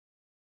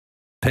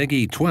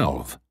Peggy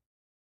 12.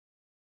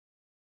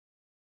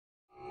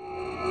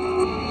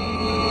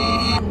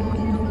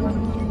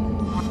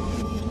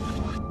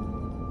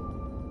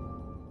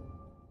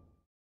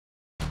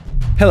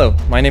 Hello,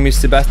 my name is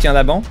Sébastien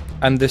Laban.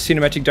 I'm the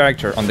cinematic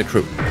director on the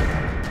crew.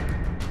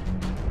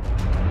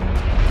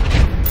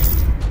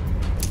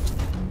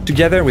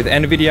 Together with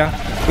NVIDIA,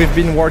 we've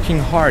been working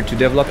hard to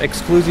develop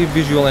exclusive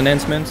visual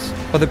enhancements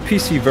for the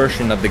PC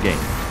version of the game.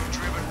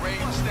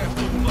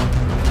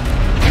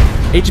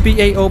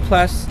 HBAO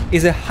Plus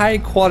is a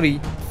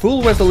high-quality,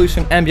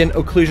 full-resolution ambient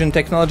occlusion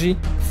technology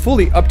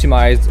fully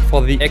optimized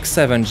for the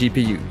X7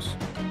 GPUs.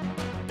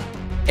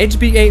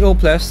 HBAO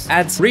Plus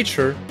adds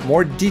richer,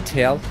 more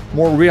detailed,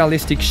 more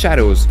realistic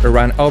shadows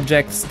around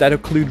objects that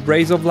occlude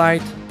rays of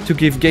light to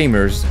give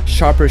gamers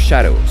sharper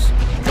shadows.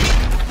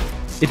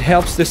 It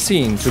helps the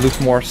scene to look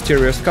more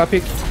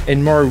stereoscopic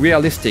and more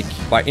realistic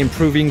by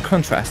improving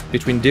contrast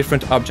between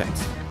different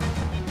objects.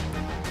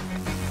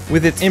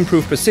 With its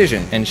improved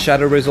precision and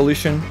shadow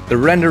resolution, the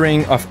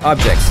rendering of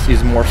objects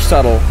is more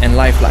subtle and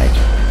lifelike.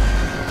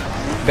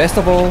 Best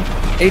of all,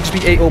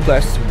 HBAO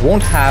Plus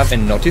won't have a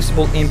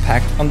noticeable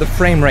impact on the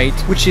frame rate,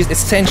 which is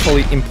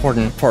essentially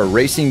important for a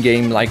racing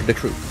game like The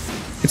Crew.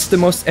 It's the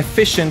most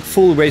efficient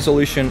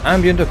full-resolution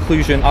ambient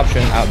occlusion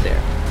option out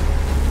there.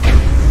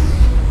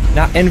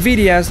 Now,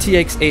 NVIDIA's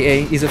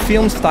TXAA is a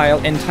film-style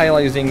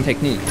anti-aliasing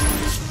technique.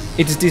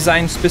 It's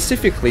designed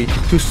specifically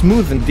to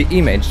smoothen the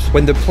image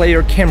when the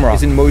player camera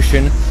is in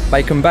motion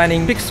by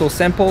combining pixel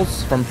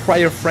samples from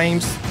prior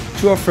frames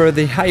to offer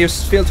the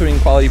highest filtering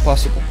quality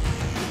possible.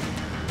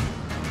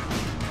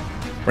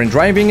 When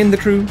driving in The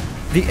Crew,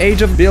 the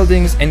edge of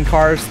buildings and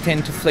cars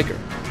tend to flicker.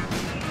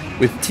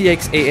 With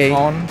TXAA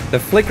on, the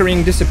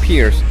flickering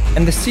disappears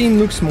and the scene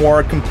looks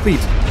more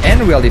complete and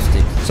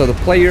realistic, so the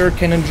player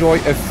can enjoy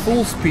a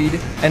full speed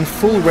and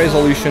full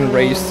resolution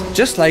race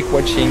just like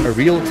watching a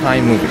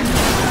real-time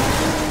movie.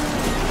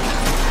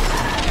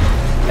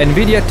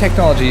 NVIDIA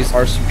technologies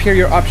are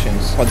superior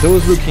options for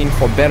those looking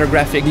for better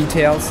graphic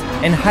details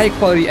and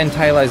high-quality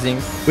anti-aliasing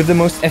with the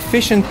most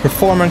efficient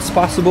performance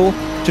possible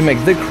to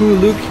make The Crew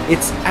look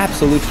its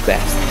absolute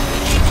best.